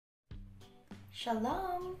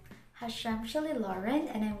Shalom! Hashem Shali Loren,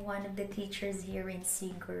 and I'm one of the teachers here in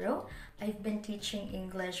Siguro. I've been teaching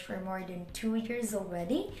English for more than 2 years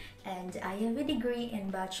already, and I have a degree in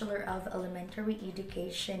Bachelor of Elementary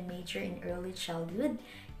Education, major in Early Childhood.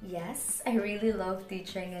 Yes, I really love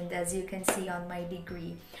teaching, and as you can see on my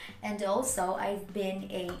degree. And also, I've been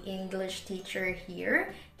a English teacher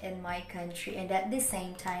here in my country, and at the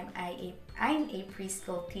same time, I'm a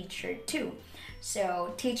preschool teacher too.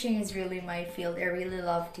 So teaching is really my field. I really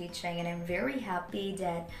love teaching, and I'm very happy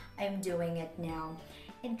that I'm doing it now.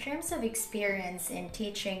 In terms of experience in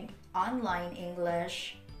teaching online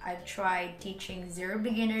English, I've tried teaching zero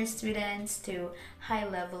beginner students to high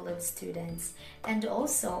level of students. And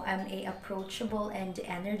also, I'm a approachable and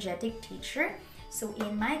energetic teacher. So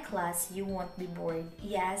in my class, you won't be bored.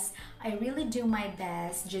 Yes, I really do my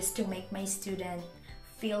best just to make my student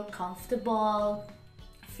feel comfortable,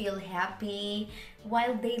 feel happy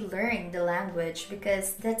while they learn the language,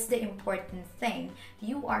 because that's the important thing.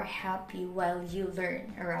 You are happy while you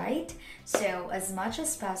learn, right? So as much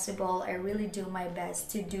as possible, I really do my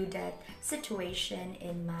best to do that situation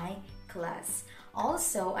in my class.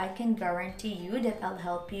 Also, I can guarantee you that I'll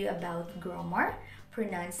help you about grammar,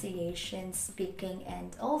 pronunciation, speaking,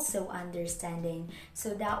 and also understanding.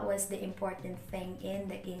 So that was the important thing in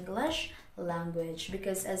the English language,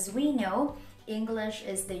 because as we know, English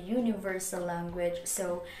is the universal language.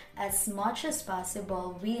 So as much as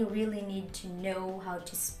possible, we really need to know how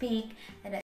to speak, and